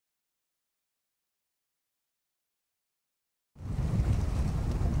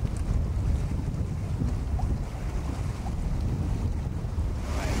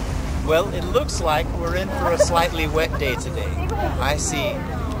Well, it looks like we're in for a slightly wet day today. I see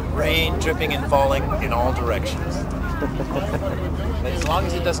rain dripping and falling in all directions. But as long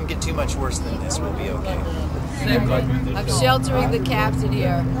as it doesn't get too much worse than this, we'll be okay. I'm sheltering the captain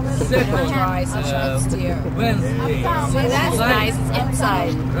here. Dry, so she can steer. See, that's nice. It's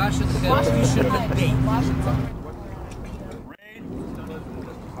inside.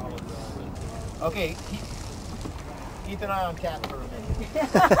 Okay, keep an eye on Cat for a minute.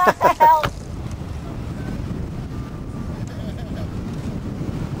 Help.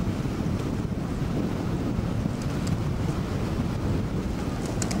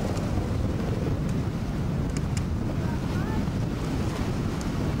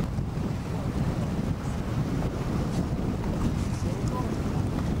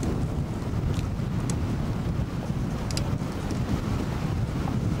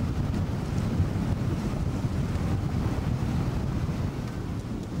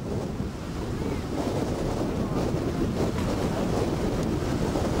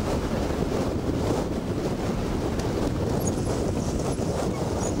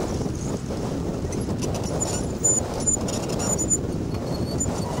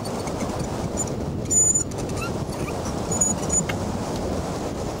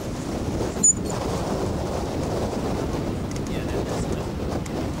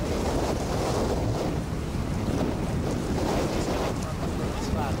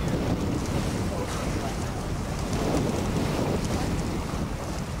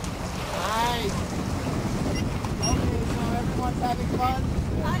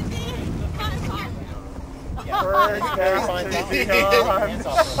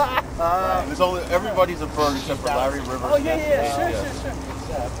 There's only everybody's a bird except for Larry Rivers. Oh yeah, sure.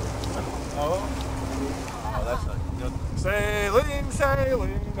 Oh, that's not good. Sailing,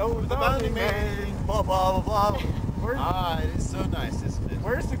 over the mountain main, blah blah blah blah. It is so nice, isn't it?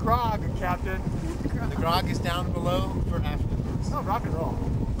 Where's the grog, Captain? The grog is down below for afterwards. Oh, rock and roll.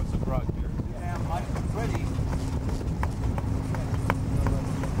 What's the grog here? Yeah, I'm ready.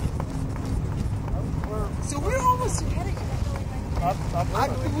 So we're almost heading. Up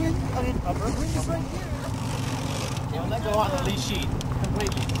the wind. I mean, the wind is right here. Yeah, let go on the lee sheet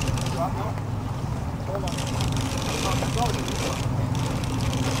completely. Hold on.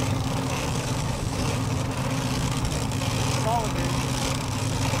 Solid, dude.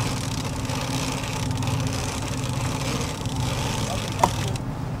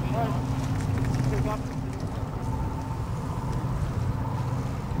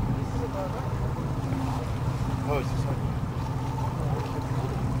 Oh, is this like...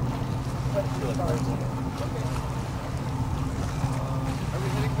 Are we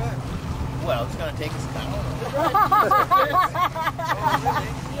heading back? Well, it's going to take us an hour.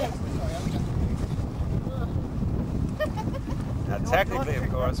 Now, technically, of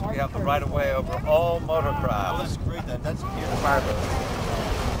course, we have the right of way over all motorcraft. That's great. That's beautiful. Firebird.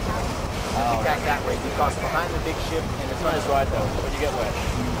 Back that way because behind the big ship and the front is right though when you get wet.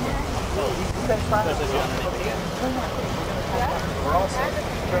 We're all set.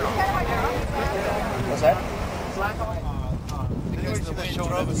 What's that? Because the wind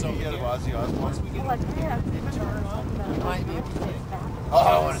drove us over here to Ozzy Osbourne. Once we get over there, we might be able to take. Oh,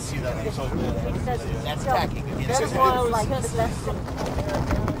 I want to see that. I'm so bad. That's tacking again. That's why I was like, that's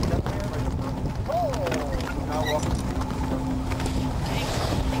Now welcome.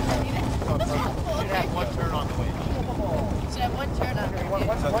 Should have one turn on the way. Should have one turn on her. One turn.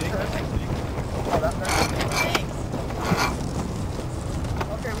 Thanks.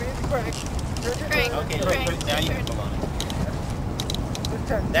 Okay, we need to crank. Okay, now you can pull on it.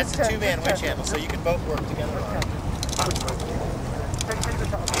 That's a two-man wind channel, so you can both work together on it. Take the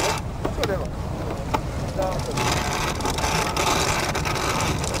top. Let's go down.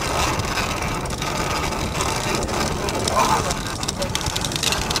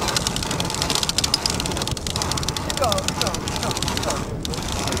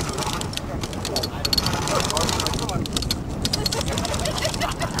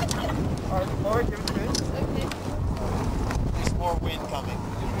 There's more wind coming.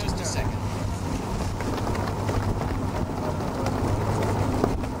 Just a second.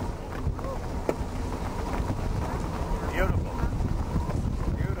 Beautiful.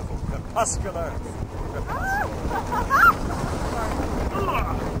 Beautiful. Crepuscular.